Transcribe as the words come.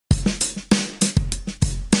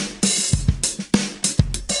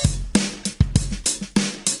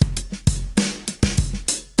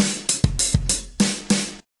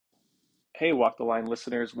Hey, Walk the Line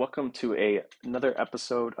listeners, welcome to another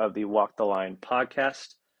episode of the Walk the Line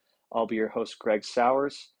podcast. I'll be your host, Greg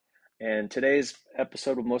Sowers, and today's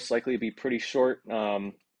episode will most likely be pretty short.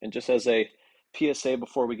 And just as a PSA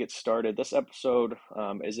before we get started, this episode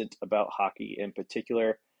isn't about hockey in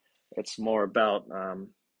particular. It's more about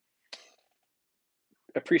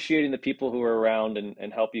appreciating the people who are around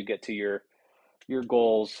and help you get to your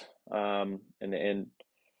goals. And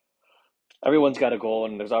everyone's got a goal,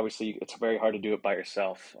 and there's obviously it's very hard to do it by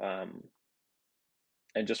yourself. And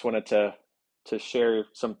just wanted to share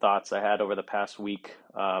some thoughts I had over the past week.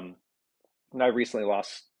 And I recently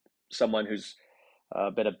lost someone who's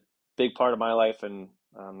been a big part of my life and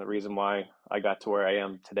the reason why I got to where I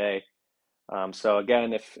am today. So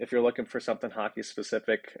again, if you're looking for something hockey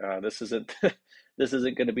specific, this isn't this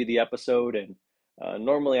isn't going to be the episode. And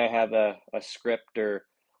normally I have a script or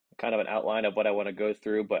kind of an outline of what I want to go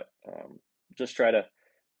through, but just try to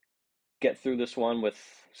get through this one with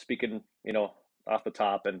speaking, off the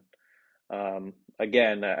top. And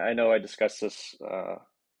again, I know I discussed this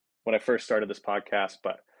when I first started this podcast,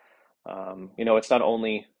 but it's not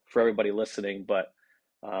only for everybody listening, but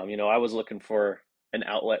I was looking for an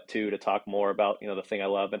outlet too to talk more about the thing I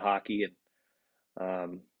love in hockey,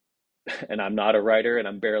 and and I'm not a writer and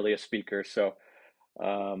I'm barely a speaker, so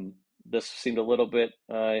this seemed a little bit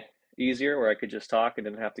easier where I could just talk and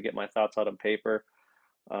didn't have to get my thoughts out on paper.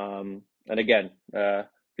 And again, if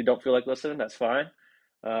you don't feel like listening, that's fine.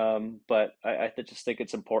 But I just think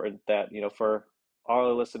it's important that, for all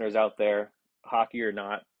the listeners out there, hockey or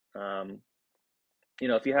not,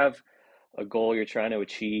 if you have a goal you're trying to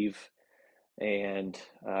achieve and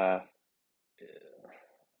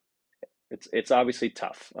it's obviously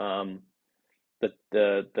tough.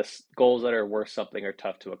 The goals that are worth something are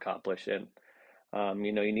tough to accomplish. And,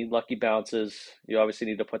 you need lucky bounces. You obviously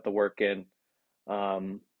need to put the work in.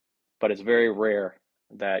 But it's very rare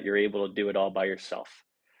that you're able to do it all by yourself.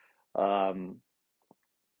 Um,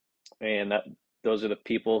 and those are the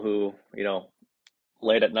people who,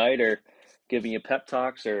 late at night are giving you pep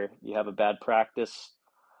talks, or you have a bad practice.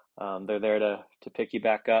 They're there to pick you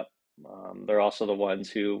back up. They're also the ones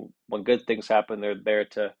who, when good things happen, they're there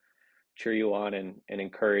to cheer you on and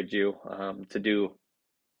encourage you to do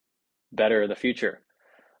better in the future.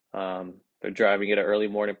 They're driving you to early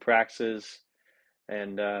morning practices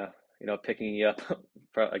and picking you up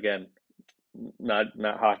again, not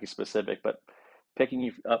hockey specific, but picking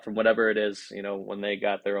you up from whatever it is, when they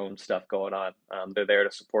got their own stuff going on. They're there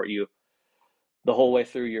to support you the whole way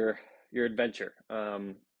through your adventure.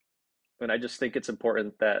 And I just think it's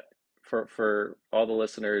important that for all the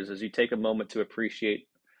listeners, as you take a moment to appreciate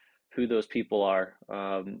who those people are,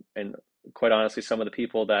 and quite honestly, some of the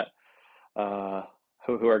people that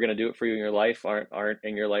who are going to do it for you in your life aren't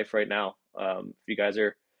in your life right now. If you guys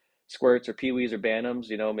are squirts or peewees or bantams,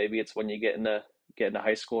 maybe it's when you get into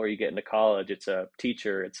high school or you get into college. It's a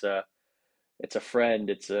teacher, it's a friend,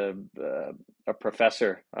 it's a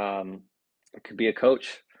professor. It could be a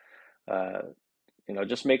coach. Uh,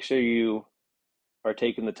 just make sure you are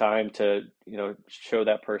taking the time to show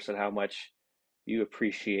that person how much you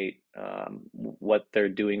appreciate what they're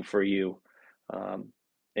doing for you,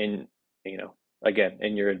 in again,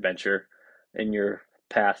 in your adventure, in your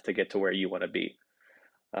path to get to where you want to be.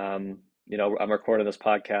 I'm recording this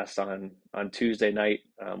podcast on Tuesday night.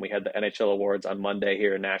 We had the NHL awards on Monday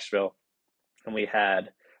here in Nashville, and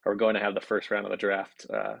we're going to have the first round of the draft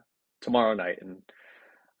tomorrow night. And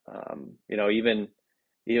even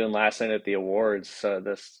last night at the awards,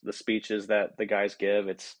 the speeches that the guys give,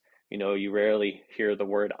 it's you rarely hear the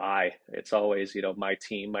word I. It's always my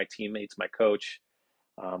team, my teammates, my coach.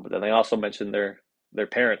 But then they also mention their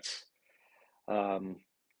parents. And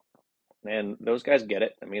those guys get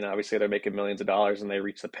it. I mean, obviously they're making millions of dollars and they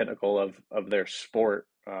reach the pinnacle of their sport.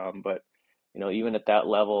 But even at that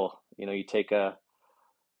level, you take a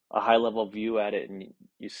high level view at it, and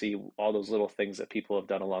you see all those little things that people have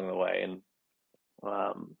done along the way. And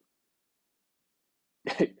um,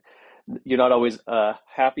 you're not always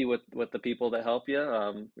happy with the people that help you.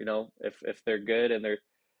 If they're good and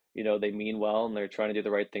they mean well and they're trying to do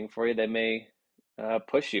the right thing for you, they may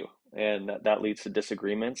push you, and that leads to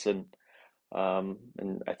disagreements. And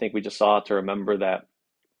I think we just saw to remember that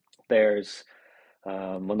there's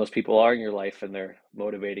when those people are in your life and they're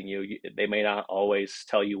motivating you, they may not always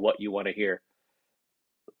tell you what you want to hear.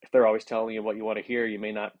 If they're always telling you what you want to hear, you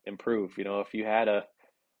may not improve. If you had a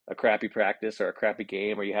crappy practice or a crappy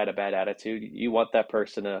game, or you had a bad attitude, you want that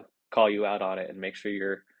person to call you out on it and make sure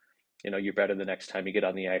you're better the next time you get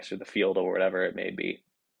on the ice or the field or whatever it may be.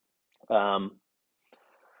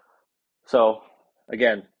 So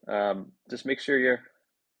again, just make sure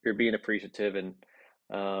you're being appreciative. And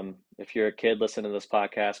if you're a kid listening to this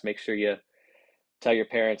podcast, make sure you tell your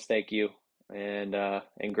parents thank you, and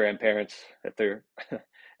grandparents if they're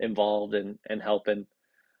involved and helping.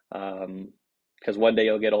 Because one day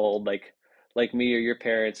you'll get old like me or your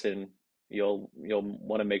parents, and you'll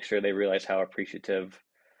want to make sure they realize how appreciative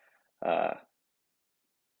uh,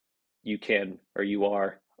 you can or you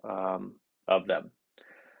are of them.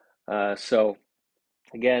 So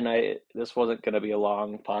again, I this wasn't going to be a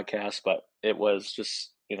long podcast, but it was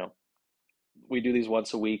just, we do these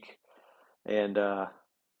once a week, and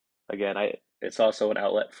again, I it's also an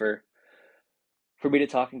outlet for me to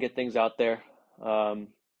talk and get things out there. Um,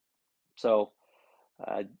 so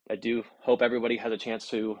I do hope everybody has a chance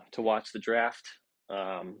to watch the draft,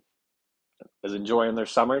 um, is enjoying their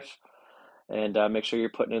summers, and make sure you're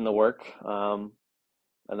putting in the work. And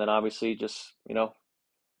then obviously just,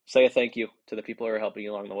 say a thank you to the people who are helping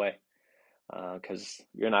you along the way, because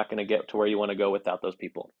you're not going to get to where you want to go without those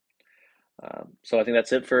people. So I think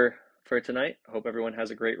that's it for tonight. I hope everyone has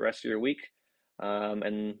a great rest of your week,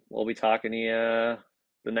 and we'll be talking to you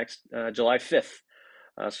the next July 5th.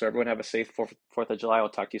 So everyone have a safe 4th of July. I'll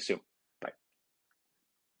talk to you soon.